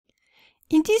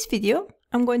In this video,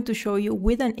 I'm going to show you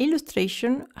with an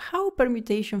illustration how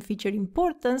permutation feature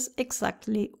importance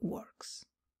exactly works.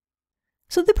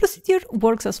 So the procedure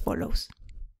works as follows.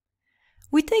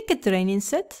 We take a training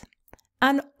set,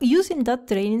 and using that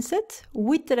training set,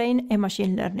 we train a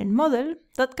machine learning model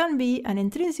that can be an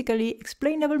intrinsically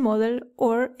explainable model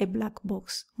or a black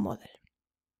box model.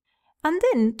 And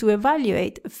then to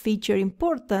evaluate feature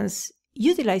importance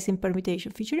utilizing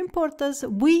permutation feature importance,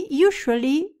 we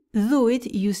usually do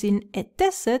it using a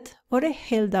test set or a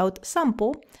held out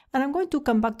sample, and I'm going to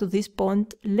come back to this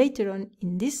point later on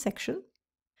in this section.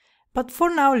 But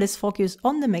for now, let's focus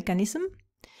on the mechanism.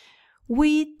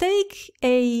 We take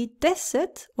a test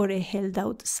set or a held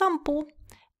out sample,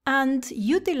 and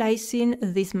utilizing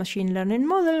this machine learning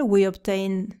model, we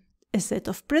obtain a set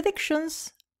of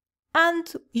predictions, and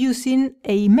using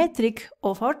a metric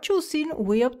of our choosing,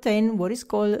 we obtain what is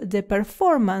called the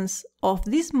performance of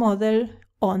this model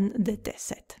on the test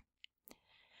set.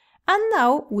 And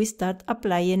now we start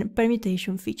applying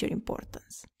permutation feature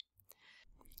importance.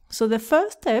 So the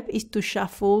first step is to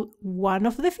shuffle one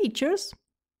of the features,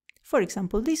 for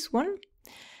example this one.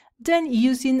 Then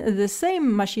using the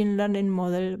same machine learning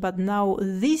model, but now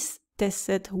this test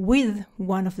set with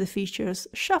one of the features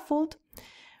shuffled,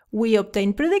 we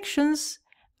obtain predictions,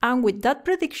 and with that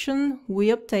prediction, we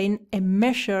obtain a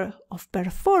measure of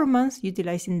performance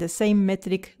utilizing the same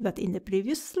metric that in the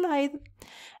previous slide.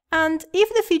 And if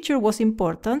the feature was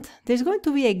important, there's going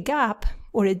to be a gap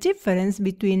or a difference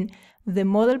between the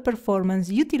model performance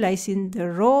utilizing the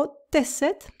raw test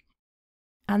set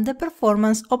and the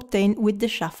performance obtained with the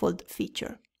shuffled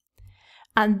feature.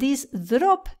 And this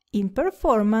drop in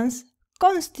performance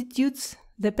constitutes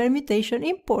the permutation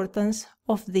importance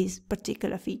of this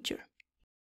particular feature.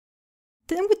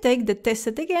 Then we take the test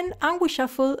set again and we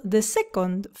shuffle the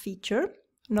second feature.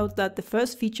 Note that the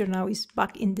first feature now is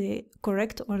back in the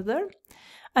correct order.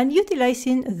 And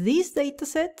utilizing this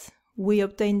dataset, we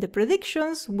obtain the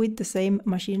predictions with the same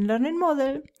machine learning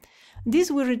model.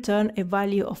 This will return a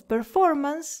value of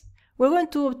performance. We're going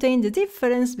to obtain the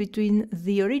difference between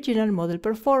the original model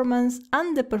performance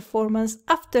and the performance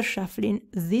after shuffling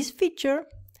this feature.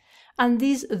 And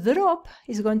this drop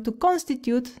is going to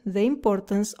constitute the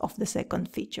importance of the second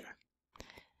feature.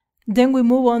 Then we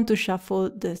move on to shuffle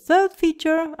the third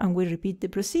feature, and we repeat the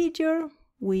procedure.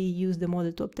 We use the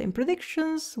model to obtain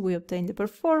predictions, we obtain the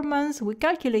performance, we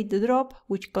calculate the drop,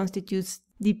 which constitutes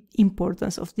the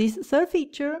importance of this third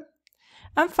feature,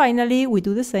 and finally we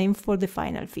do the same for the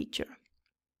final feature.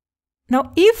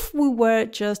 Now, if we were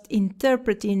just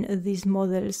interpreting these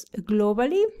models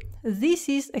globally, this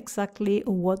is exactly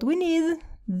what we need.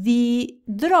 The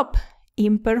drop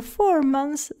in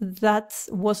performance that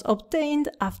was obtained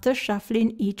after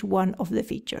shuffling each one of the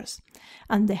features.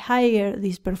 And the higher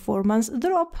this performance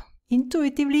drop,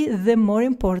 intuitively, the more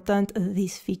important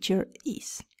this feature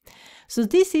is. So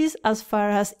this is as far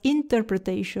as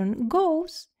interpretation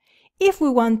goes. If we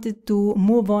wanted to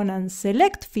move on and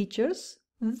select features,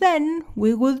 then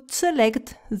we would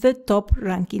select the top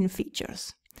ranking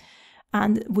features.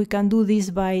 And we can do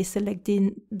this by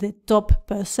selecting the top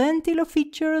percentile of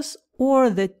features,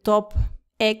 or the top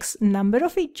X number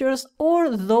of features,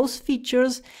 or those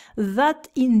features that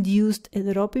induced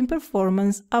a drop in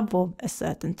performance above a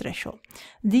certain threshold.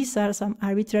 These are some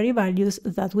arbitrary values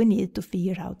that we need to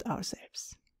figure out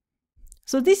ourselves.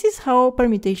 So this is how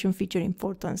permutation feature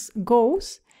importance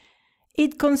goes.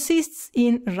 It consists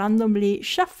in randomly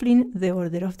shuffling the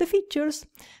order of the features.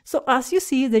 So as you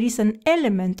see, there is an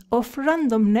element of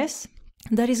randomness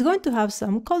that is going to have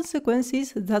some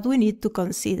consequences that we need to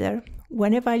consider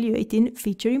when evaluating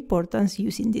feature importance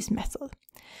using this method.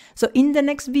 So in the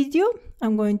next video,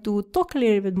 I'm going to talk a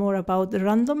little bit more about the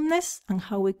randomness and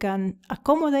how we can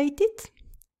accommodate it.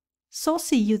 So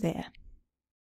see you there.